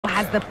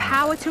has the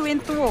power to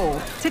enthrall,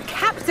 to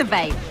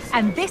captivate,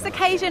 and this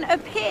occasion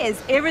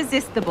appears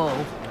irresistible.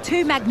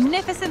 Two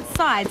magnificent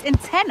sides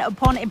intent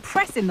upon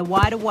impressing the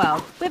wider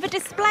world with a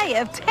display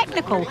of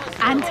technical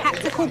and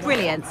tactical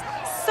brilliance.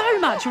 So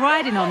much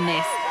riding on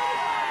this.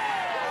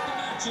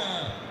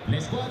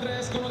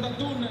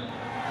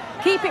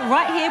 Keep it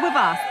right here with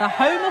us, the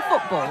home of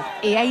football,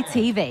 EA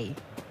TV.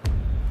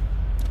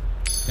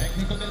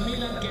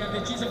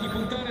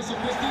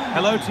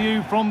 Hello to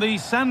you from the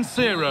San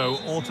Siro,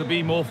 or to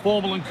be more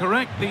formal and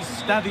correct, the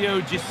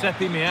Stadio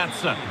Giuseppe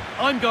Meazza.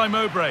 I'm Guy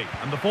Mowbray,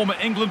 and the former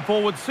England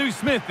forward Sue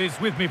Smith is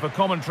with me for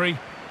commentary,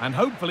 and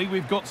hopefully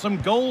we've got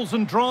some goals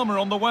and drama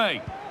on the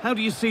way. How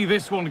do you see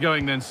this one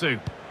going then, Sue?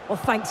 Well,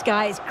 thanks,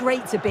 Guy. It's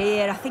great to be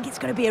here. I think it's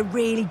going to be a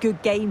really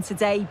good game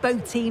today.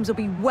 Both teams will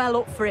be well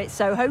up for it,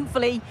 so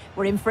hopefully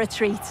we're in for a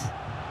treat.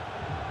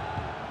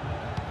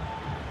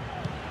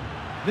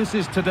 This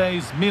is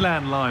today's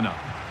Milan lineup.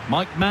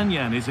 Mike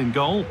Maignan is in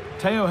goal.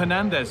 Theo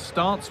Hernandez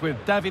starts with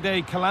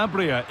Davide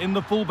Calabria in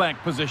the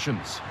fullback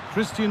positions.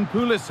 Christian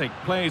Pulisic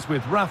plays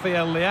with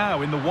Rafael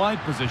Leao in the wide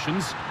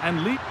positions. And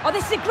Oh,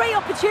 this is a great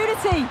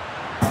opportunity!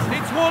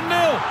 It's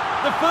 1-0.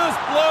 The first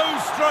blow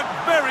struck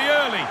very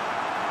early.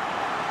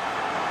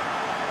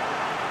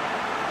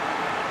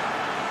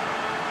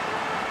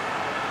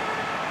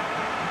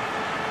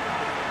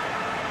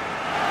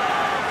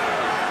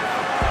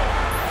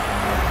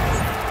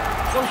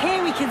 Well,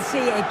 here we can see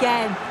it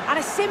again, and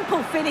a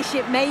simple finish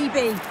it may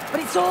be, but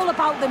it's all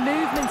about the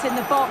movement in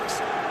the box,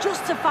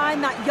 just to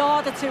find that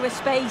yard or two of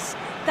space.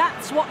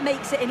 That's what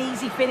makes it an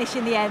easy finish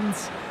in the end.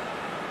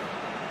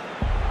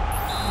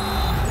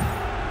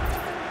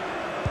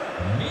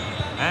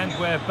 And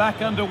we're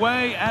back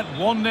underway at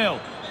 1-0.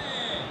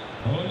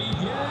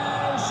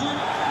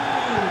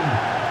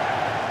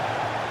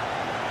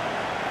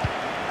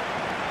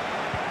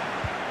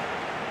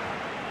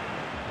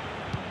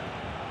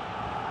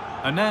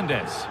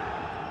 Hernandez.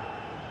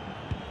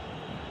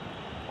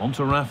 On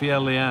to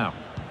Rafael Leao.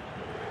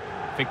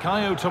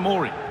 Fikayo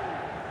Tomori.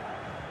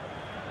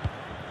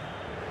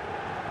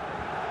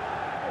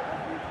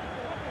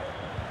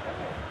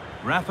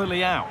 Rafa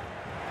Leao.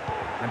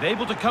 And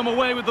able to come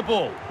away with the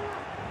ball.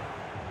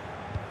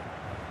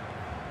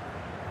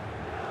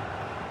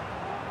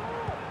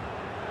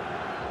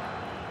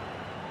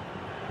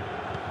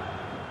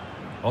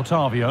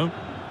 Otavio.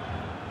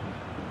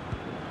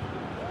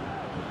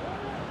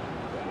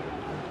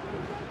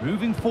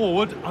 Moving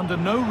forward under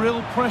no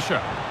real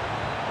pressure.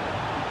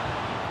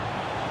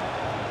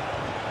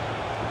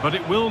 But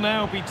it will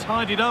now be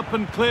tidied up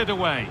and cleared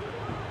away.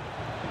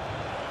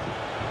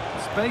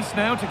 Space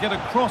now to get a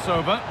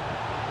crossover.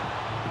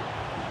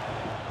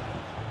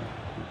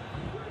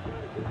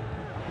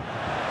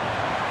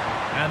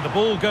 And the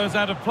ball goes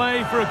out of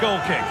play for a goal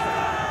kick.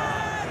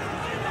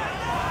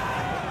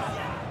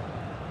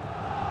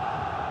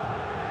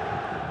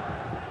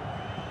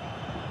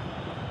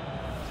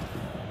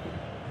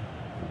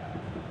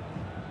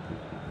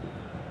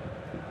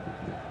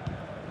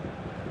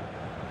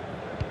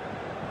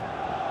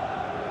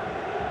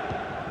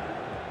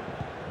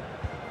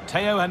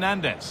 Theo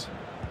Hernandez.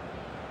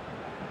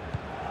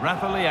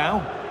 Rafa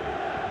Leao.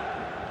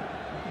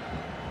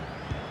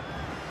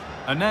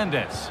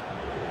 Hernandez.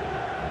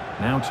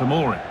 Now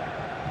Tomori.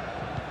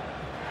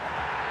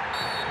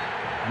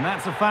 And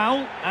that's a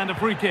foul and a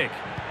free kick.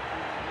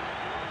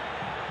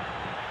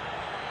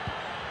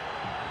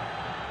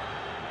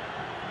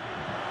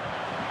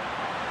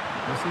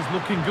 This is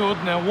looking good.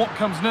 Now what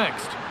comes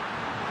next?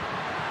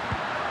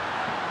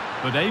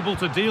 But able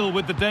to deal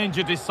with the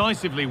danger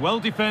decisively. Well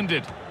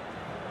defended.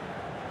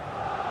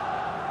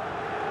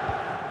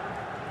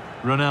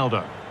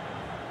 Ronaldo.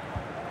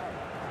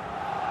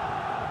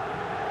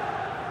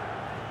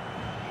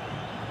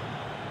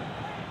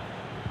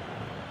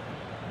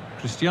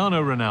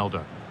 Cristiano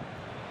Ronaldo.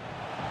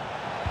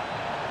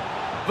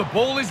 The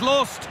ball is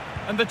lost,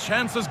 and the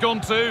chance has gone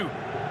too.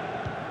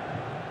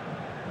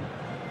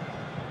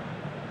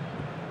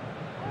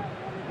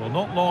 Well,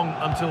 not long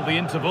until the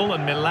interval,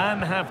 and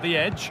Milan have the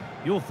edge.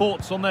 Your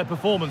thoughts on their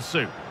performance,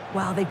 Sue?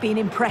 Well, they've been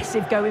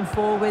impressive going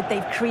forward.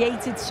 They've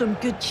created some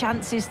good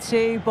chances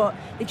too, but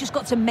they've just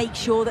got to make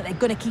sure that they're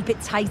going to keep it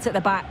tight at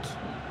the back.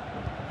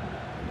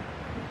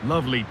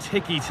 Lovely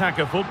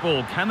tiki-taka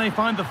football. Can they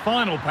find the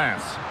final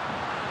pass?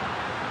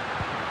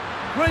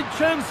 Great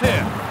chance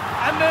here.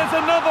 And there's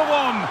another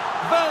one.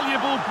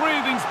 Valuable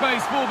breathing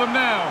space for them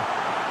now.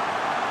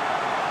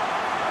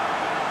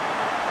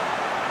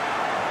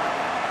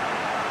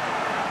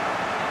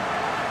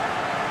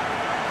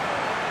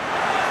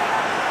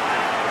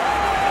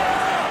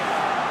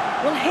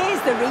 Well, here's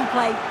the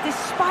replay.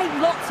 Despite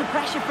lots of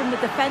pressure from the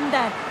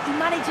defender, he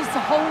manages to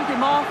hold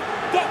him off,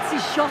 gets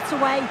his shot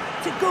away.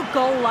 It's a good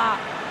goal, that.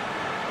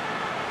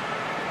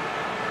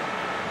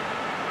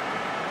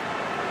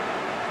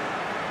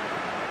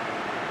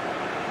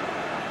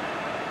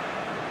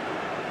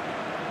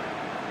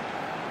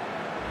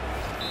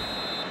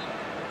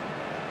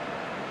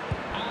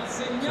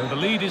 So the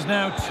lead is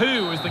now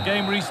 2 as the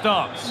game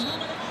restarts.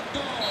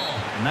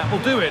 And that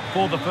will do it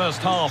for the first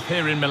half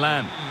here in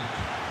Milan.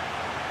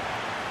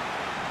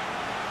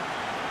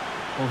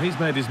 Well, he's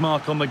made his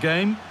mark on the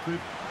game.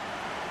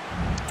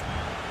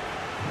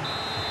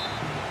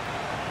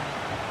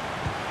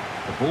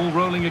 The ball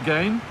rolling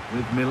again,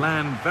 with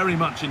Milan very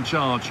much in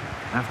charge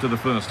after the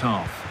first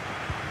half.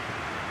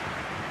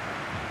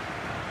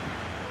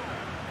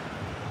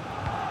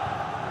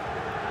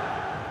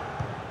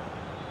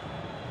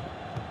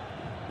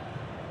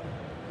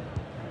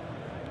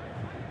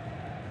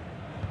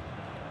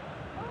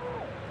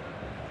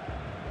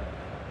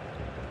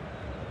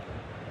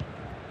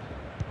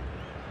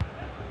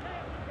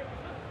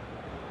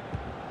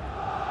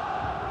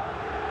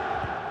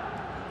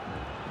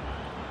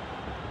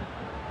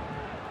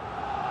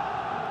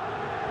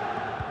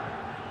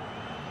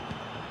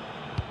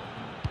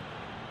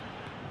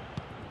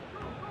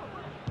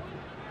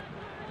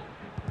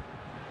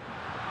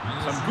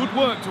 Some good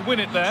work to win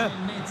it there.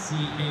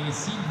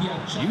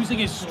 Using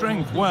his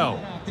strength well.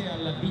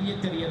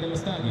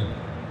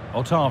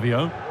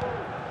 Ottavio.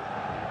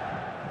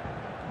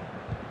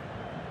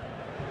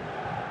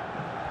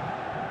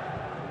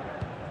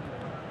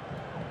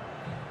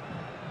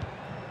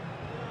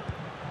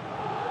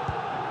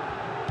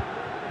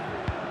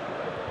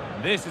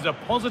 This is a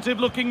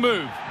positive-looking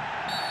move.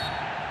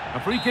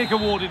 A free kick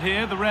awarded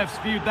here. The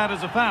refs viewed that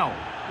as a foul.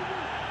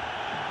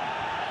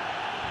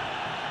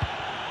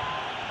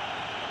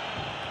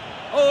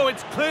 Oh,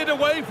 it's cleared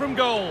away from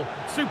goal.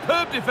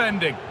 Superb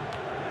defending.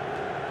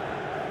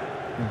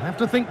 You'll have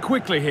to think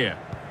quickly here.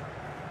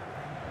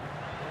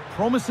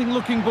 Promising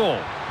looking ball.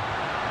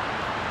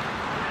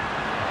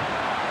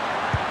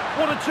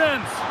 What a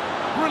chance.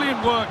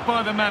 Brilliant work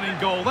by the man in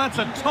goal. That's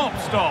a top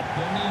stop.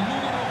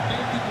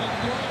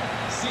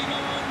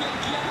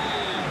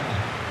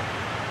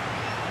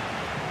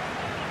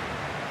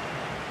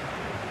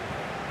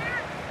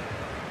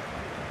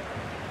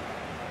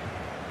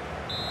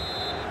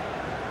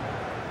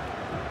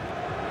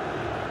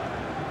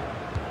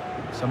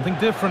 Something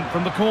different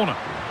from the corner.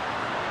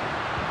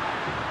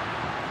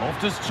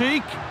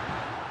 Loftus-Cheek.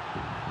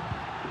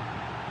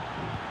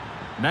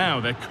 Now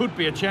there could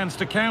be a chance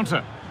to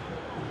counter.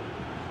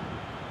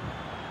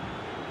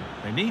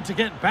 They need to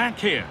get back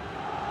here.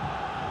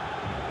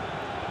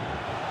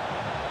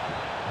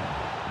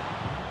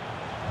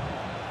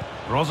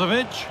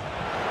 Brozovic.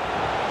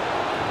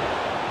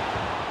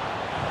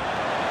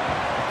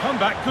 The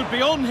comeback could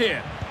be on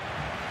here.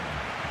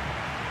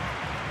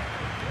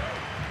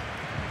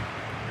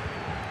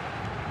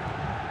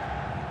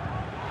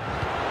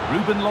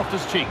 Ruben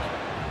Loftus-Cheek.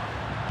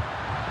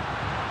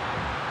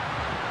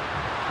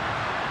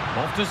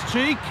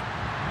 Loftus-Cheek.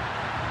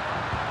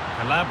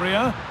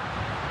 Calabria.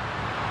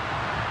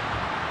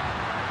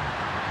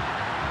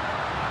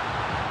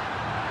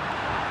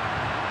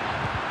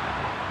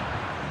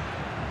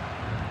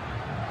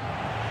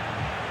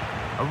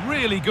 A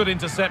really good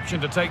interception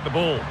to take the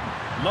ball.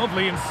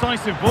 Lovely,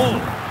 incisive ball.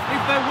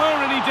 If there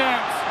were any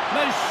doubts,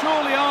 there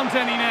surely aren't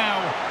any now.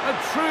 A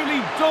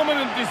truly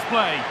dominant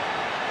display.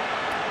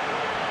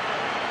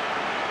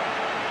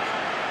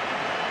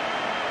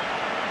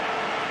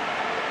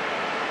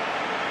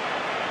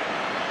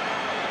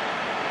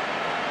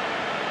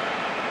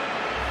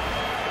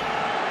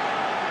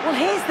 Well,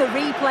 here's the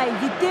replay.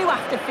 You do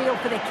have to feel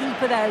for the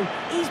keeper, though.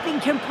 He's been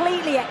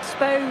completely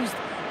exposed.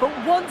 But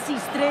once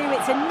he's through,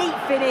 it's a neat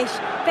finish.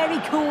 Very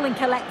cool and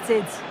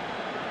collected.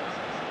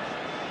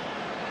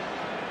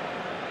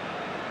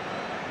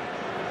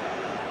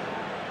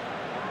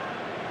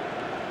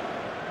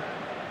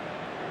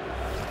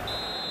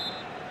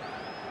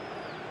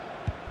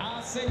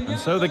 And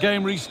so the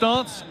game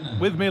restarts,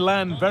 with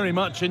Milan very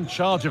much in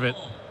charge of it.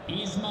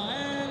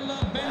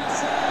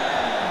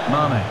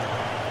 Mane.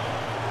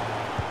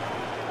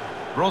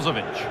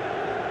 Brozovic.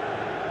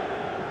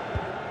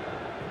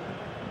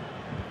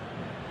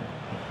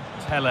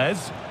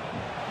 Tellez.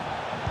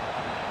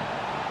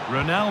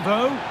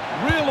 Ronaldo.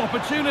 Real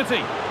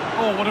opportunity.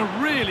 Oh, what a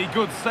really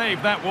good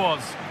save that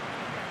was.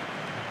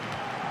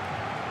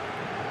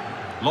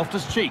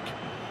 Loftus-Cheek.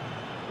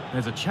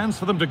 There's a chance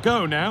for them to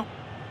go now.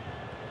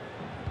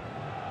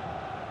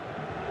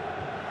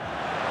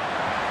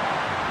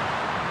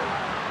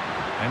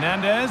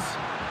 Hernandez.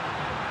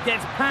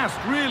 Gets past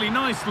really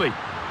nicely.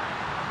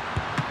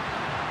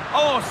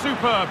 Oh,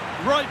 superb.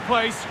 Right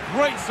place,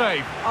 great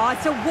save. Oh,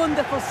 it's a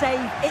wonderful save.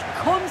 It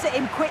comes at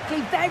him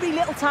quickly, very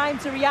little time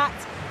to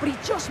react, but he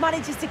just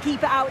manages to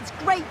keep it out. It's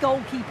great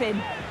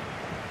goalkeeping.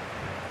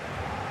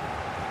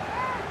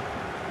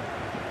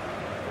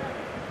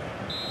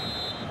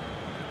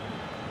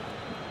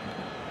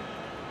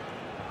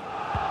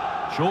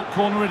 Short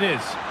corner it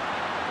is.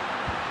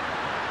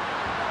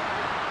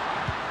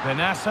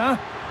 Nassr.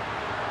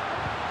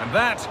 And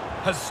that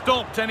has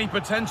stopped any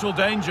potential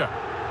danger.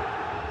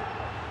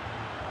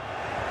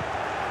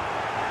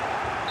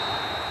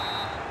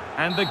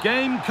 And the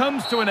game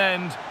comes to an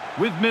end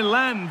with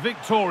Milan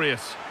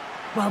victorious.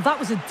 Well, that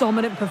was a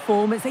dominant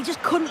performance. They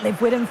just couldn't live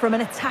with him from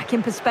an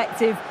attacking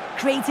perspective.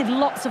 Created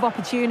lots of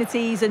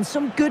opportunities and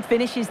some good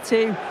finishes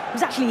too. It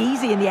was actually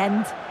easy in the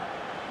end.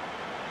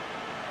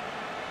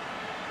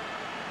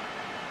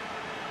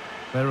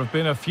 There have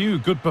been a few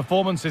good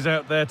performances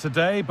out there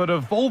today, but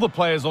of all the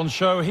players on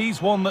show,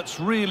 he's one that's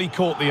really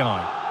caught the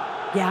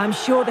eye. Yeah, I'm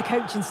sure the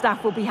coaching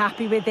staff will be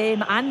happy with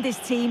him, and his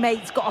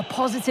teammates got a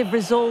positive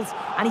result,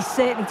 and he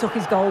certainly took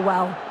his goal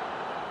well.